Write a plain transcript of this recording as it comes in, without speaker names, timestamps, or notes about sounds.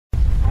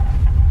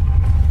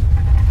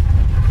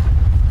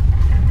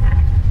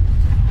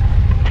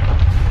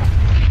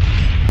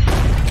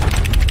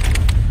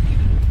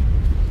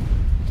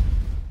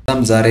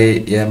ዛሬ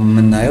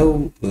የምናየው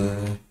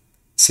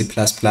C++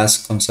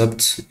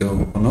 ኮንሰፕት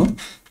የሆነው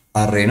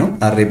አሬ ነው።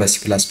 አሬ በC++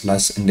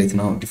 እንዴት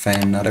ነው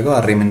ዲፋይን እናደርገው?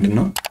 አሬ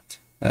ምንድነው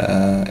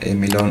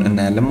የሚለውን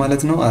እናያለን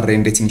ማለት ነው። አሬ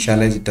እንዴት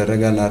ኢኒሻላይዝ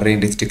ይደረጋል? አሬ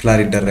እንዴት ዲክላር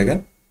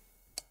ይደረጋል?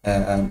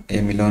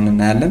 የሚለውን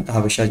እናያለን።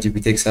 ሀበሻ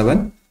GBTech7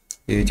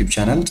 የዩቲዩብ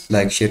ቻናል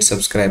ላይክ፣ ሼር፣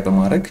 ሰብስክራይብ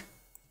በማድረግ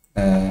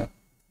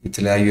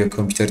የተለያዩ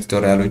የኮምፒውተር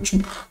ቱቶሪያሎችን፣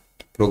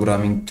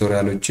 ፕሮግራሚንግ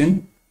ቱቶሪያሎችን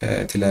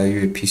የተለያዩ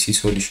የፒሲ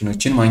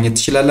ሶሉሽኖችን ማግኘት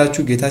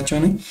ትችላላችሁ። ጌታቸው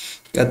ነኝ።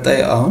 ቀጣይ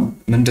አሁን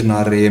ምንድነው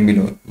አሬ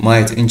የሚለው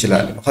ማየት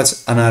እንችላለን። what's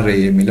an array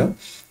የሚለው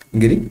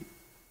እንግዲህ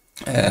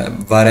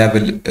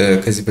ቫሪያብል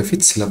ከዚህ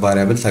በፊት ስለ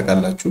ቫሪያብል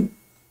ታውቃላችሁ።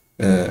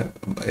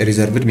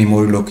 reserved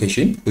memory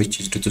location which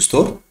is to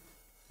store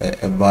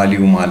a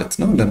value ማለት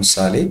ነው።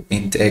 ለምሳሌ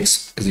int x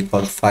is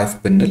equal to 5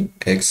 ብንል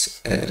x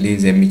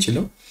ሊይዝ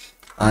የሚችለው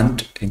አንድ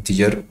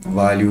ኢንቲጀር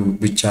ቫልዩ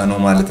ብቻ ነው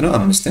ማለት ነው።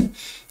 አምስትን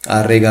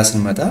አሬ ጋር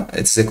ስንመጣ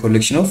it's a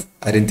collection of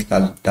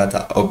identical data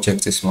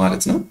objects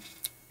ማለት ነው።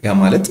 ያ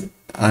ማለት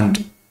አንድ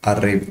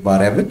አሬ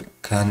ቫሪያብል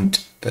ከአንድ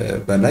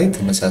በላይ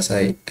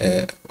ተመሳሳይ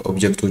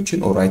ኦብጀክቶችን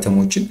ኦር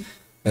አይተሞችን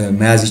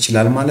መያዝ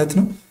ይችላል ማለት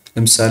ነው።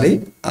 ለምሳሌ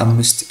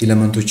 5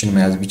 ኤሌመንቶችን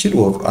መያዝ ቢችል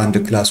ኦር አንድ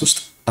ክላስ ውስጥ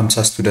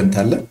 50 ስቱደንት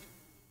አለ።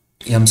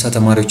 የ50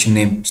 ተማሪዎችን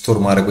ኔም ስቶር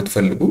ማድረግ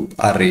ብትፈልጉ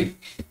አሬ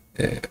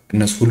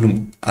እነሱ ሁሉም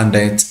አንድ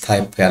አይነት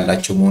ታይፕ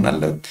ያላቸው መሆን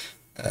አለ።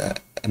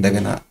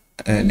 እንደገና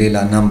ሌላ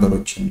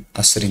ናምበሮችን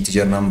 10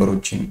 ኢንቲጀር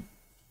ናምበሮችን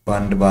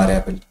በአንድ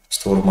ቫሪያብል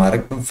ስቶር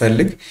ማድረግ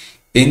ብንፈልግ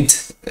int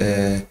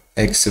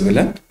x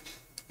ብለን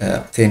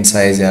 10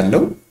 ሳይዝ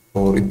ያለው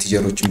ኦር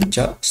ኢንቲጀሮችን ብቻ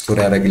ስቶር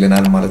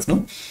ያደርግልናል ማለት ነው።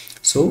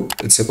 so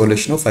it's a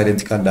collection of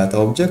identical data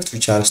objects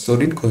which are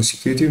stored in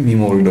consecutive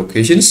memory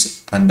locations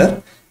under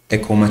a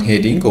common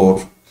heading or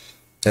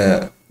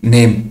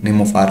name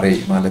of array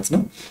ማለት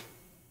ነው.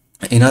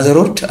 In other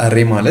words,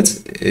 array ማለት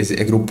is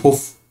a group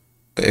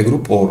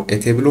or a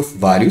table of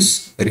values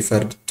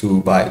referred to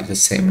by the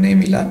same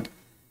name ይላል.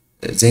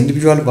 The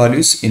individual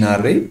values in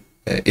array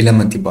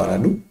element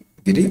ይባላሉ።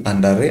 እንግዲህ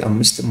አንድ array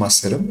 5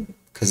 10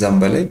 ከዛም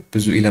በላይ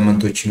ብዙ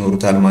ኤሌመንቶች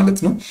ይኖሩታል ማለት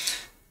ነው።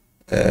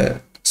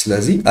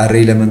 ስለዚህ array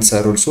elements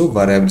are also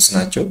variables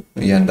ናቸው።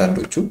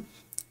 እያንዳንዶቹ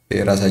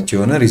የራሳቸው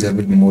የሆነ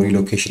reserved memory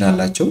location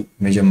አላቸው።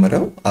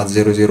 መጀመሪያው at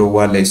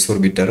 001 ላይ ስቶር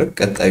ቢደረግ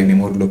ቀጣዩ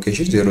memory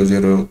location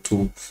 002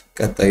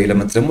 ቀጣዩ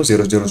ኤሌመንት ደግሞ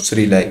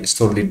 003 ላይ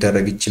ስቶር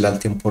ሊደረግ ይችላል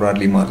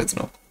ቴምፖራሪ ማለት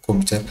ነው።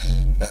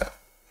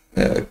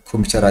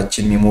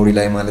 ኮምፒውተራችን ሜሞሪ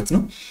ላይ ማለት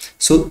ነው።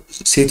 so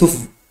set of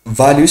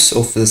values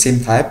of the same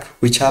type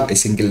which have a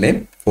single name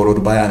followed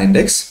by an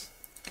index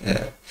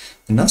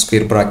እና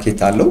square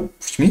bracket አለው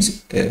which means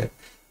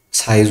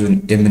ሳይዙን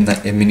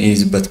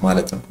የምንይዝበት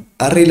ማለት ነው።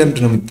 አሬ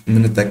ለምንድን ነው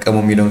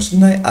የምንጠቀመው የሚለውን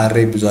ስናይ አሬ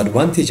ብዙ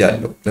አድቫንቴጅ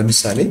አለው።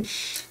 ለምሳሌ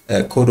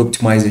ኮድ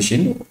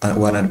ኦፕቲማይዜሽን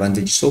one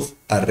advantage of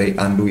array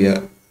አንዱ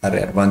የአሬ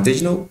አድቫንቴጅ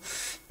ነው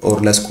ኦር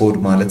ለስ ኮድ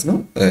ማለት ነው።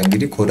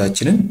 እንግዲህ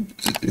ኮዳችንን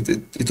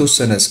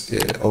የተወሰነ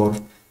ኦር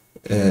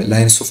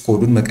ላይንስ ኦፍ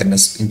ኮዱን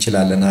መቀነስ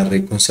እንችላለን አሬ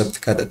ኮንሰፕት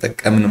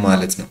ከተጠቀምን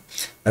ማለት ነው።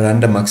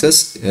 random access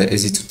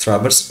easy to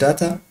traverse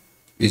data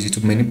easy to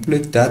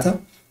manipulate data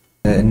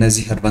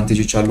እነዚህ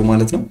አድቫንቴጆች አሉ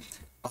ማለት ነው።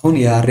 አሁን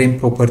የአሬን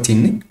ፕሮፐርቲ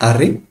ነኝ አሬ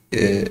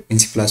in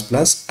C++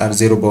 are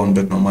zero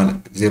bounded ነው ማለት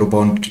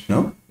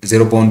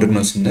zero bounded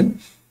ነው ስንል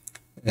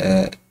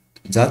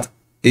that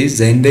is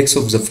the index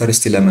of the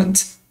first element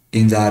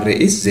in the array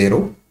is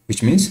 0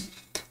 which means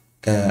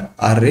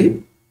array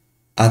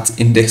at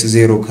index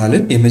 0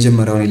 ካልን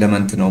የመጀመሪያው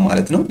ኤሌመንት ነው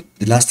ማለት ነው።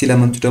 ላስት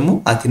ኤሌመንቱ ደግሞ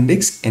at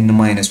index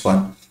n-1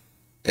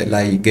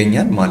 ላይ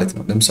ይገኛል ማለት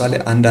ነው። ለምሳሌ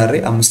አንድ አሬ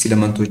 5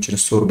 ኤሌመንቶችን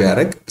ስቶር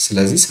ቢያደርግ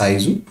ስለዚህ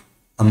ሳይዙ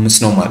 5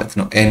 ነው ማለት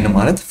ነው። n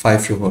ማለት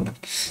 5 ይሆናል።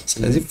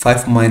 ስለዚህ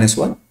 5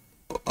 - 1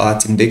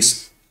 at index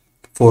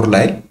 4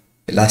 ላይ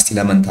ላስት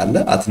ኤሌመንት አለ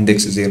at index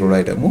 0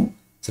 ላይ ደግሞ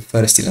the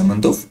first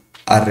element of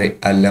array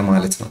አለ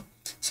ማለት ነው።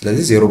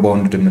 ስለዚህ zero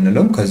bounded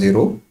የምንለው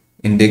ከ0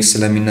 ኢንዴክስ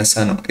ስለሚነሳ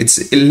ነው። it's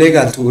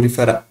illegal to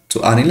refer to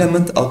an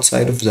element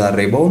outside of the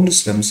array bounds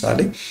ለምሳሌ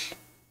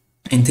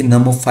int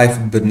num of 5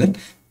 ብንል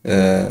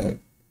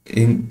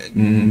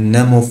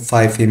num of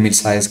 5 የሚል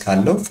ሳይዝ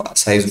ካለው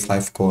ሳይዙ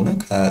 5 ከሆነ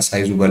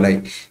ከሳይዙ በላይ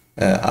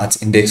at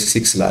index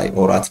 6 ላይ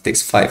or at index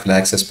 5 ላይ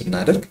አክሰስ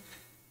ብናደርግ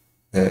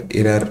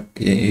ኤረር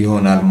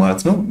ይሆናል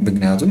ማለት ነው።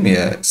 ምክንያቱም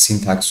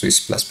የሲንታክስ ወይስ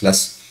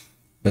 ++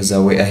 በዛ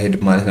ወይ አሄድ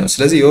ማለት ነው።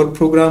 ስለዚህ your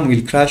program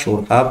will crash or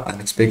have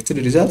unexpected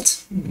results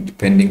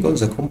depending on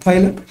the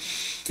compiler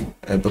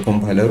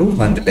በኮምፓይለሩ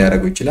አንድ ላይ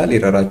ያደርገው ይችላል።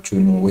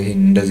 ኤረራችሁን ወይ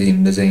እንደዚህ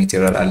አይነት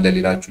ኤረር አለ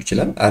ሊላችሁ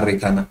ይችላል። array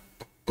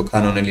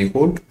canonally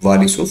hold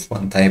values of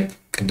one type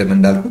ቅድም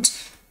እንዳልኩት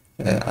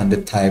አንድ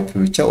ታይፕ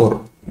ብቻ or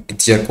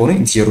ኢንቲጀር ከሆነ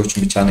ኢንቲጀሮችን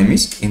ብቻ ነው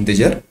የሚይዝ።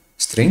 ኢንቲጀር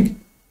ስትሪንግ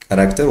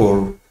ካራክተር or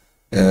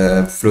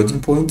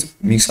floating point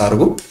ሚክስ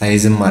አድርጎ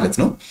አይዝም ማለት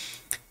ነው።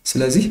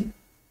 ስለዚህ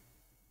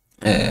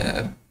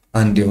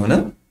አንድ የሆነ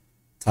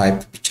ታይፕ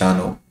ብቻ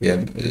ነው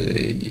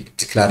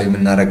ዲክላር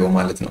የምናደርገው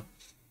ማለት ነው።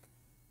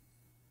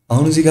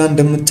 አሁን እዚህ ጋር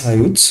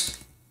እንደምታዩት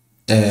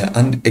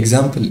አንድ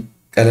ኤግዛምፕል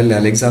ቀለል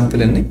ያለ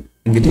ኤግዛምፕል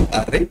እንግዲህ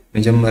አሬ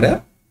መጀመሪያ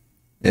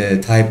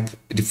ታይፕ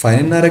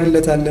ዲፋይን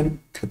እናደርግለታለን።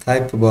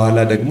 ከታይፕ በኋላ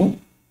ደግሞ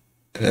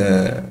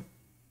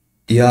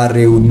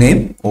የአሬው ኔም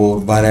ኦር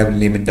ቫሪያብል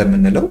ኔም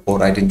እንደምንለው ኦር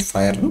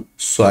አይደንቲፋየር ነው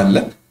እሱ አለ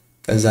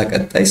ከዛ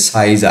ቀጣይ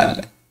ሳይዝ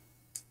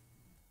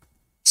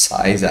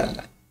አለ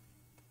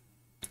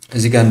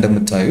እዚህ ጋር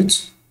እንደምታዩት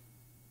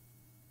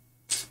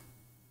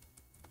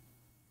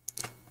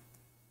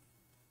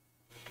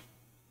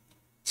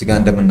እዚህ ጋር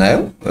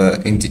እንደምናየው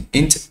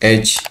int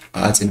age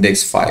at index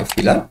 5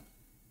 ይላል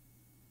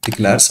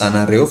declares an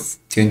array of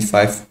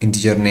 25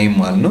 integer name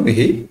ማለት ነው ይሄ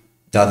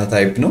ዳታ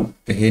ታይፕ ነው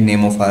ይሄ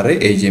name of array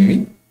age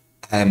የሚል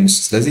 25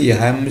 ስለዚህ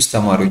የ25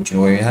 ተማሪዎችን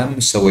ወይ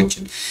የ25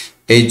 ሰዎችን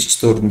age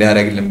ስቶር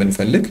እንዲያደርግልን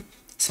ብንፈልግ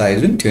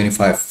ሳይዙን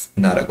 25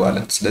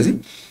 እናደርገዋለን ስለዚህ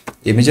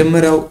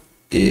የመጀመሪያው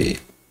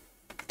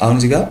አሁን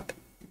እዚህ ጋር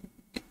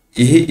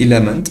ይሄ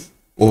ኤሌመንት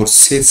ኦር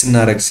ሴት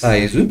ስናደርግ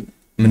ሳይዙን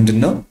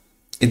ምንድነው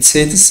it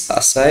sets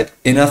aside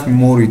enough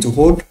memory to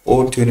hold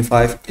all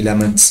 25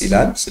 elements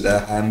ይላል ስለ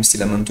 25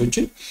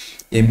 ኤሌመንቶችን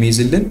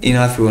የሚይዝልን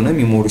enough የሆነ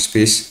memory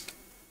space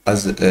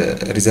as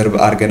reserve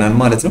አድርገናል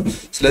ማለት ነው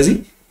ስለዚህ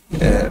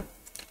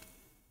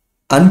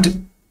አንድ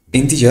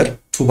ኢንቲጀር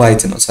 2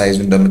 ባይት ነው ሳይዙ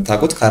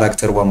እንደምታውቁት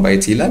ካራክተር 1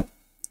 ባይት ይላል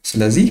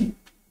ስለዚህ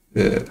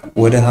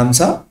ወደ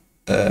 50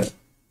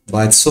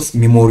 ባይትስ ኦፍ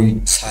ሚሞሪ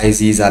ሳይዝ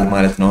ይዛል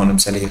ማለት ነው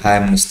ለምሳሌ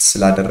 25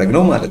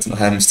 ስላደረግነው ማለት ነው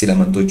 25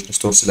 ኤሌመንቶች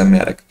ስቶር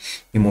ስለሚያደርግ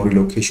ሚሞሪ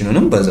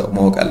ሎኬሽኑንም በዛው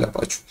ማወቅ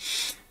አለባችሁ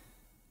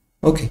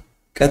ኦኬ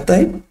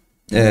ቀጣይ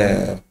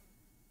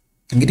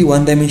እንግዲህ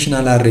ዋን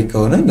ዳይሜንሽናል አሬ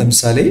ከሆነ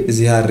ለምሳሌ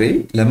እዚህ አሬ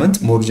ኤሌመንት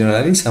ሞር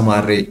ጀነራሊ ሰም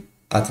አሬ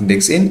at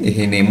index n ይሄ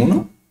ኔሙ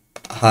ነው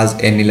has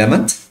n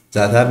element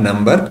that are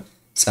numbered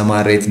some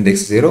array at index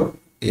 0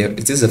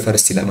 it is the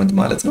first element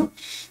ማለት ነው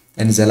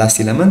and the last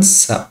element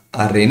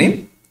array name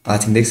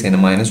at index n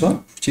minus 1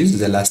 which is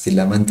the last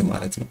element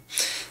ማለት ነው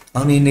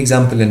አሁን ይሄን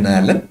ኤግዛምፕል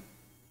እናያለን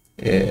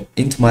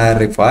int my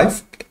array 5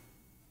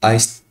 I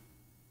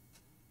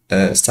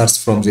starts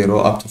from 0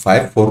 up to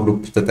 5 for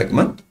loop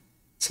ተጠቅመን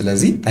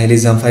ስለዚህ I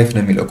less than 5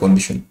 ነው የሚለው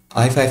ኮንዲሽን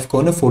I 5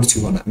 ከሆነ false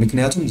ይሆናል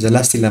ምክንያቱም the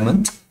last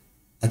element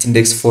at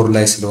index 4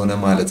 ላይ ስለሆነ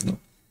ማለት ነው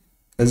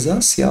ከዛ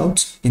cout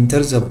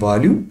enter the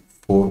value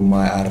for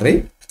my array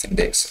at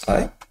index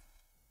I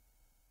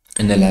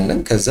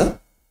እንላለን ከዛ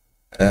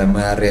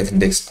my array at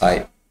index I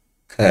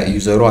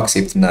ከዩዘሩ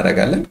አክሴፕት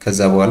እናደርጋለን ከዛ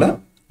በኋላ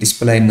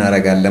ዲስፕሌይ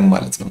እናደርጋለን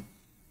ማለት ነው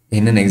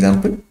ይሄንን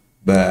ኤግዛምፕል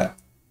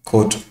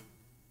በኮድ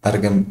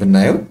አድርገን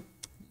ብናየው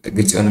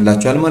ግልጽ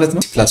ይሆንላችኋል ማለት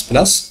ነው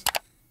C++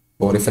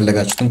 ኦር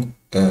የፈለጋችሁትን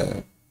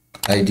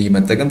አይዲ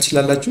መጠቀም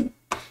ትችላላችሁ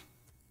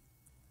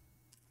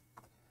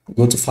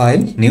go to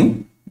file new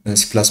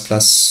C++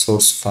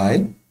 source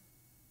file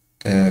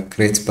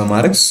create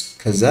በማድረግ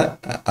ከዛ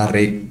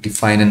array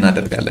define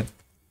እናደርጋለን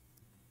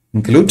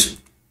include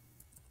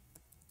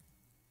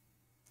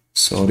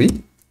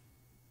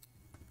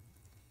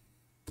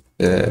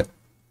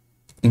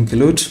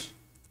include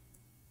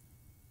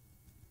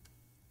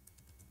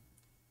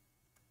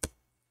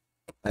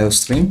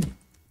iostream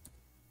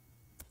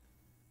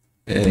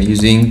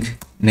using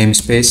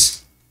namespace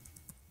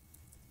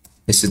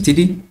std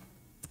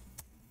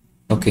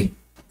okay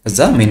ከዛ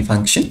main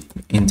function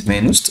int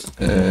main ውስጥ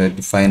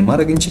define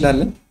ማድረግ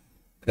እንችላለን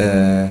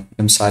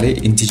ለምሳሌ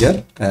integer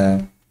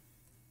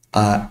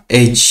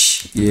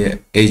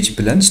age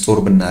ብለን ስቶር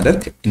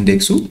ብናደርግ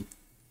ኢንዴክሱ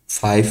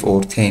 5 or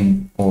 10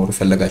 or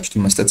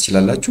ፈለጋችሁትን መስጠት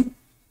ይችላልላችሁ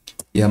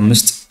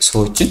የአምስት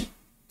ሰዎችን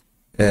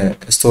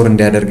ስቶር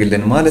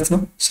እንዲያደርግልን ማለት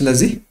ነው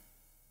ስለዚህ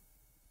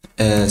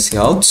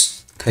cout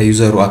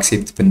ከዩዘሩ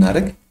አክሴፕት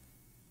ብናደርግ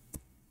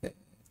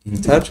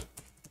enter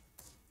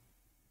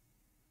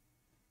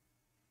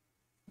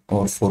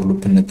or for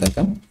loop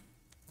እንጠቀም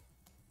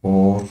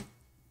or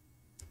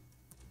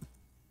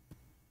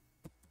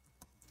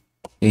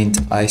int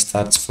I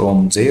starts from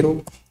 0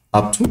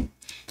 up to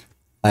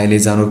I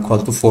less than or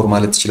equal to 4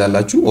 ማለት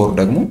ትችላላችሁ or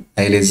ደግሞ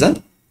I less than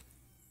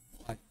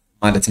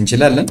ማለት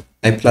እንችላለን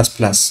I++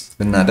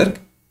 ብናደርግ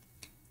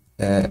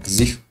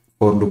እዚህ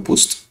for loop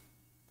ውስጥ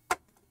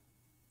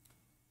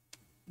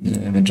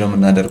ምንድነው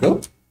እናደርገው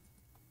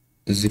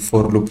እዚህ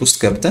for loop ውስጥ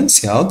ገብተን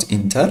cout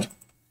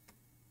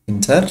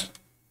enter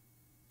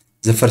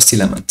the first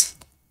element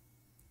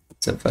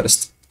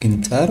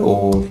enter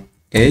or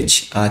age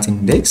at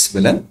index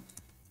ብለን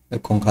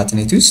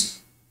concatenate with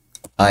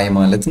I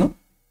ማለት ነው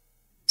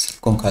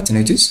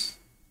concatenate with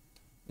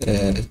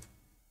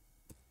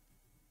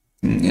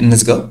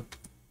እንዝጋው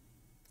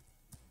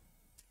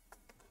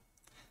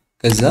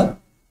ከዛ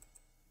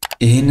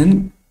ይሄንን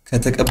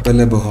ከተቀበለ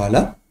በኋላ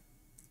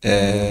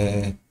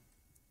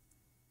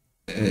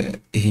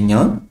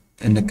ይሄኛው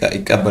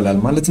ይቀበላል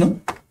ማለት ነው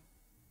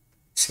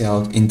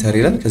cout enter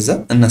ይላል ከዛ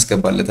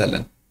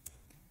እናስገባለታለን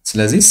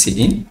ስለዚህ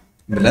cin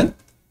ብለን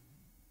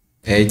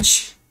age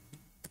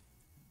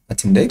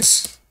at index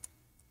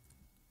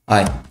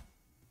I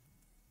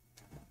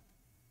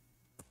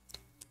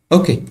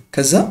ኦኬ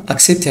ከዛ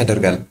አክሴፕት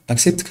ያደርጋል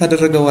አክሴፕት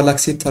ካደረገ በኋላ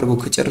አክሴፕት አድርጎ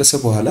ከጨረሰ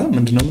በኋላ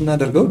ምንድነው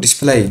የምናደርገው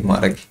ዲስፕሌይ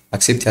ማድረግ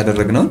አክሴፕት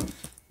ያደረግነው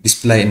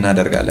ዲስፕሌይ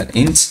እናደርጋለን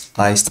int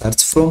I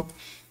starts from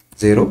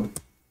 0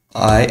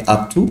 I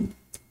up to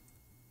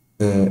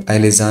I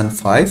less than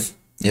 5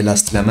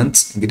 የላስት ኤሌመንት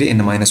እንግዲህ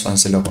n-1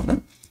 ስለሆነ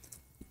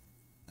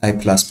I++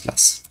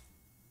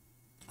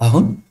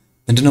 አሁን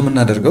ምንድነው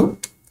የምናደርገው?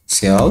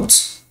 ሲአውት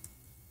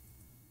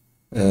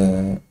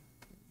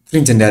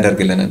ፕሪንት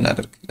እንዲያደርግልን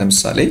እናደርግ።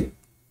 ለምሳሌ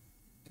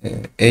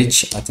h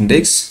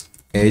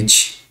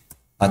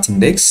at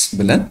index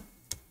ብለን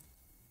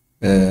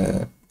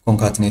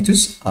concatenate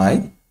I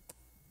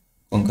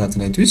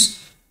concatenate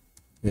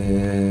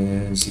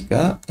እዚህ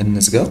ጋር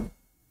እንዝጋው።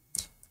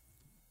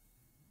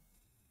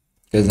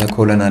 ከዛ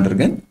ኮለን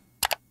አድርገን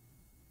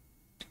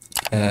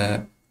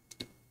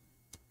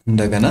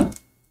እንደገና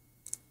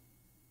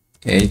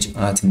h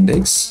at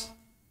index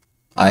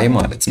I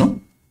ማለት ነው።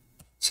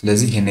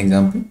 ስለዚህ ይሄን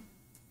ኤግዛምፕል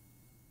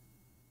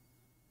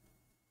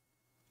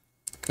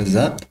ከዛ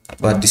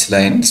በአዲስ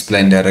ላይን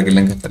ዲስፕሌይ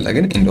እንዲያደርግልን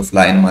ከፈለግን end of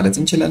line ማለት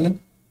እንችላለን።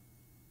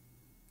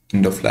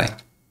 end of line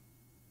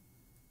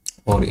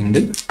or end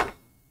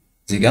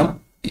እዚህ ጋር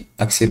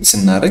አክሴፕት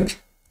ስናደርግ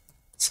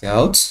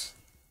ሲአውት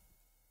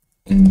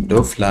end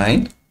of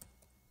line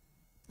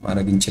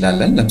ማድረግ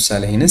እንችላለን።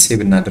 ለምሳሌ ይሄንን ሴቭ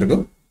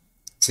እናድርገው።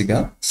 እዚህ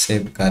ጋር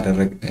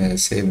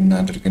ሴቭ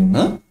እናድርግና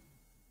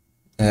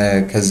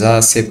ከዛ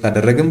ሴቭ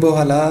ካደረግን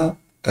በኋላ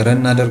ረን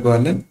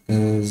እናደርገዋለን።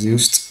 እዚህ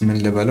ውስጥ ምን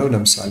ልበለው?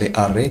 ለምሳሌ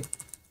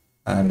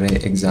array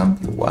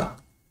example1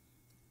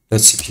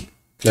 .cp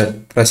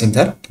ፕሬስ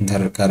ኢንተር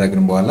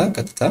ካደረግን በኋላ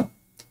ቀጥታ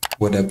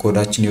ወደ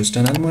ኮዳችን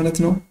ይወስደናል ማለት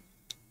ነው።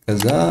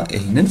 ከዛ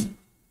ይሄንን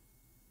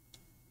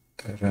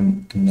ረን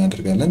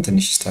እናደርጋለን።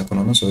 ትንሽ ስታክ ሆኖ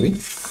ነው ሶሪ።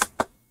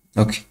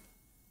 ኦኬ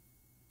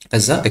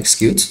ከዛ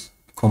ኤክስኪዩት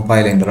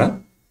ኮምፓይል ኤንድ ራን።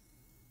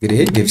 እንግዲህ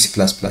ይሄ ዴቭ C++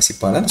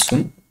 ይባላል።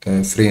 እሱን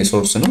ፍሪ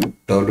ሶርስ ነው።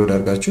 ዳውንሎድ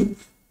አድርጋችሁ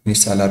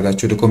ኢንስታል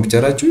አድርጋችሁ ወደ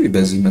ኮምፒውተራችሁ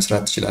በዚህ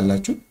መስራት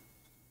ትችላላችሁ።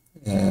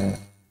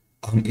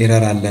 አሁን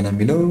ኤረር አለ ነው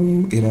የሚለው።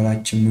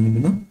 ኤረራችን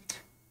ምንድን ነው?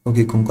 ኦኬ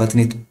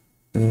ኮንካትኔት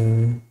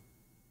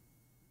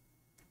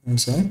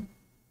እንሳይ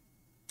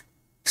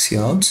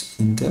ሲአውት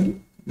ኢንተር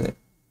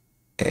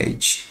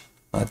h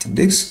at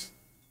index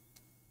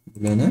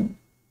ብለናል።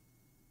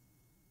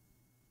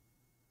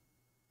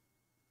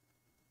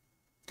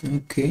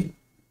 ኦኬ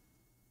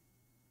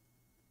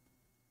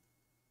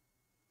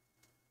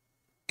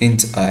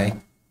int I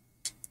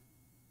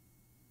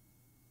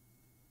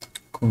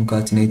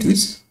concatenate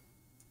with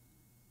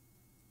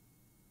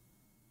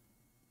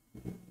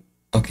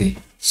ኦኬ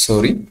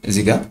ሶሪ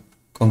እዚህ ጋር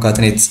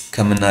ኮንካትኔት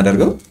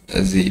ከምናደርገው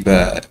እዚህ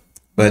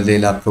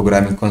በሌላ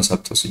ፕሮግራሚንግ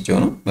ኮንሰፕት ወስጄው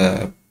ነው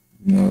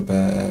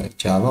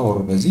በጃቫ ኦር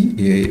በዚህ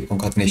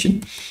የኮንካትኔሽን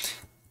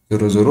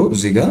ዞሮ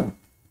እዚህ ጋር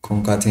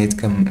ኮንካትኔት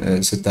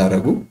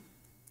ስታደርጉ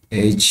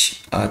h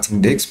at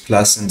index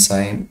plus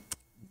sign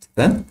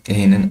then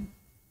ይሄንን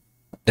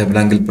ደብል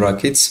አንግል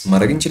ብራኬትስ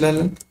ማድረግ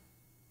እንችላለን።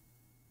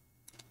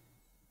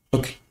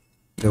 ኦኬ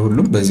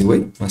ለሁሉም በዚህ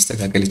ወይ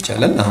ማስተካከል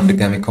ይቻላል። አሁን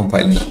ድጋሜ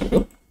ኮምፓይል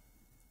እናደርገው።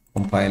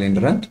 ኮምፓይል ኤንድ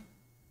ራን።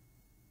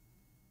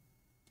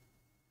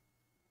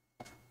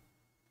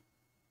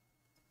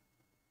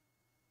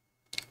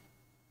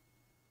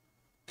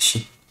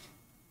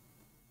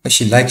 እሺ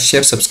ላይክ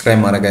ሼር ሰብስክራይብ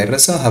ማድረግ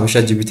አይረሳ። ሀበሻ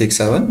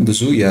GBTech7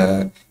 ብዙ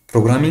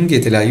የፕሮግራሚንግ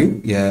የተለያዩ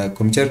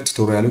የኮምፒውተር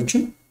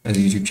ቱቶሪያሎችን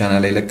እዚህ ዩቲዩብ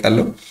ቻናል ላይ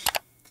ለቃለሁ።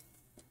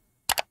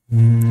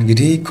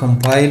 እንግዲህ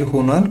ኮምፓይል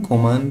ሆኗል።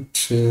 ኮማንድ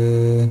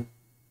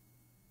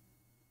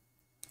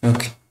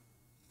ኦኬ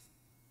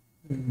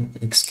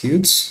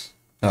ኤክስኪዩት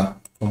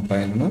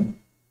ኮምፓይል ነው።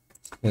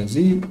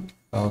 ስለዚህ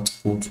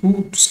አውትፑቱ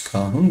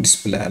እስካሁን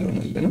ዲስፕሌይ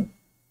አልሆነልንም።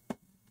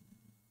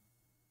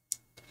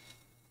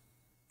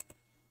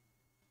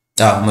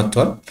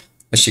 መጥቷል።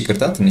 እሺ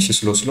ይቅርታ ትንሽ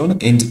ስሎ ስለሆነ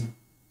end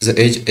the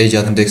age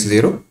at index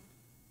 0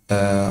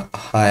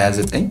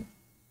 29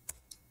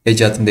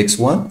 age at index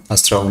 1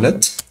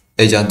 12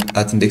 age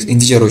at index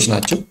ኢንቲጀሮች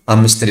ናቸው።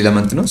 5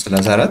 ኤሌመንት ነው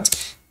 34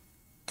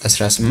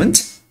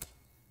 18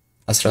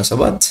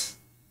 17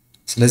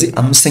 ስለዚህ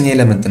አምስተኛ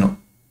ኤሌመንት ነው።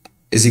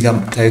 እዚህ ጋር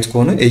ታይት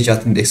ከሆነ age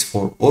at index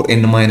 4 or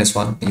n-1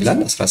 ይላል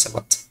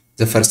 17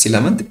 the first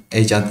element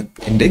age at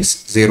index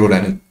 0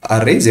 ላይ ነው።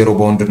 array 0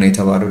 bound ነው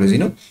የተባለው ለዚህ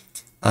ነው።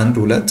 1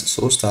 2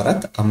 3 4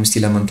 5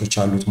 ኤሌመንቶች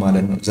አሉት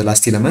ማለት ነው። the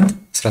last element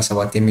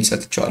 17 የሚል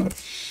ሰጥቻለሁ።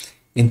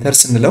 ኢንተር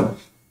ስንለው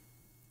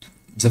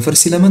the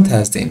first element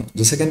 29 ነው።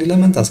 the second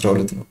element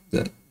 12 ነው።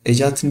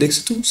 age at index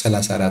 2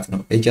 34 ነው።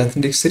 age at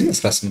index 3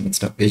 18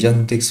 ነው። age at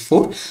index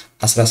 4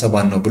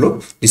 17 ነው ብሎ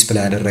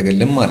ዲስፕሌይ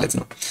ያደረገልን ማለት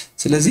ነው።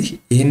 ስለዚህ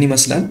ይሄን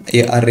ይመስላል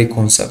የአሬ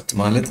ኮንሰፕት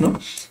ማለት ነው።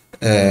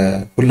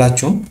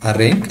 ሁላችሁም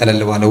አሬን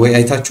ቀለል ባለ ወይ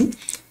አይታችሁ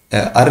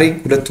አሬ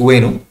ሁለት ወይ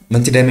ነው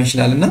መልቲ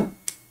ዳይሜንሽናል እና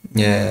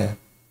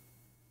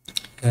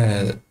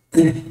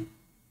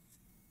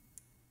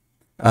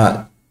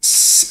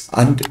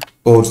አንድ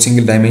ኦር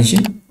ሲንግል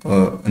ዳይሜንሽን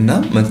እና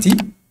መልቲ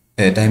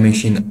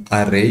ዳይሜንሽን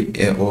አሬ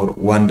ኦር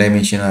ዋን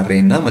ዳይሜንሽን አሬ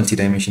እና መልቲ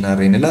ዳይሜንሽን አሬ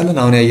እንላለን።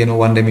 አሁን ያየነው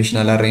ዋን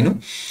ዳይሜንሽናል አሬ ነው።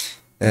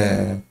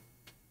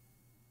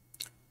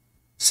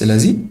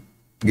 ስለዚህ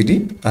እንግዲህ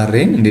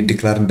አሬን እንዴት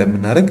ዲክላር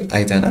እንደምናደርግ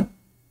አይተናል።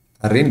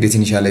 አሬን እንዴት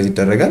ኢኒሻላይዝ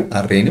ይደረጋል?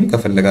 አሬንም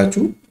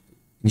ከፈለጋችሁ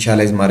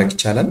ኢኒሻላይዝ ማድረግ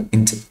ይቻላል።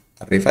 ኢንት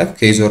አሬ 5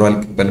 ከ0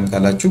 አልቀበልም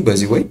ካላችሁ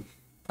በዚህ ወይ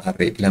አሬ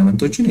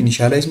ኤሌመንቶችን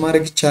ኢኒሻላይዝ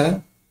ማድረግ ይቻላል።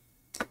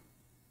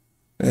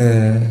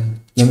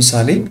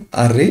 ለምሳሌ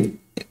አሬ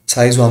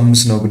ሳይዙ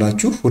 5 ነው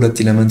ብላችሁ ሁለት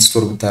ኤሌመንት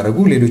ስቶር ብታደርጉ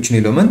ሌሎችን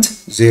ኤሌመንት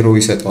 0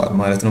 ይሰጠዋል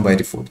ማለት ነው ባይ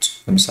ዲፎልት።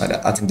 ለምሳሌ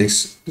at index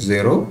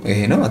 0 ይሄ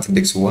ነው፣ at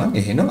index 1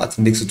 ይሄ ነው፣ at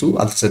index 2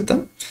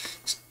 አልተሰጠም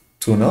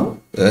 2 ነው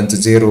እንት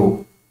 0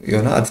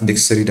 የሆነ at index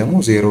 3 ደግሞ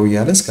 0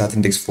 እያለ እስከ at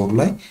index 4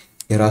 ላይ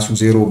የራሱን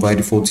 0 ባይ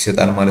ዲፎልት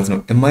ይሰጣል ማለት ነው።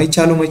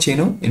 የማይቻለው መቼ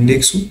ነው?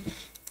 ኢንዴክሱ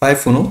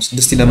 5 ሆኖ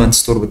 6 ኤሌመንት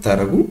ስቶር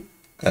ብታደርጉ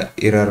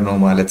ኤረር ነው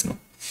ማለት ነው።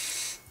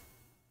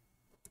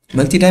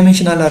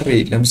 multidimensional array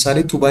ለምሳሌ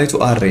 2 by 2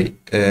 array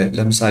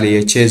ለምሳሌ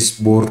የቼዝ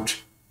ቦርድ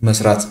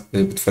መስራት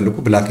ብትፈልጉ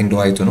ብላክ ኤንድ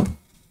ዋይት ነው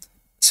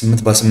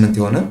 8 በ8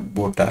 የሆነ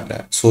ቦርድ አለ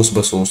 3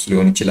 በ3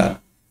 ሊሆን ይችላል።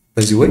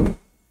 በዚህ ወይ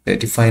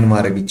ዲፋይን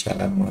ማድረግ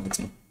ይቻላል ማለት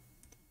ነው።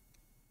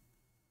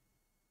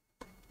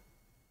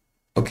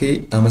 ኦኬ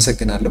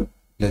አመሰግናለሁ።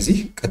 ለዚህ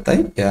ቀጣይ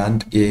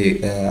አንድ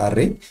የአሬ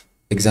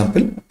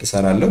ኤግዛምፕል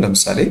እሰራለሁ።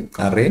 ለምሳሌ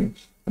አሬ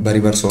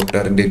በሪቨርስ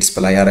ኦርደር እንዴት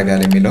ዲስፕላይ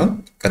ያደርጋል የሚለውን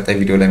ቀጣይ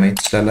ቪዲዮ ላይ ማየት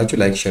ትችላላችሁ።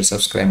 ላይክ፣ ሼር፣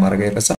 ሰብስክራይብ ማድረግ አይረሳ።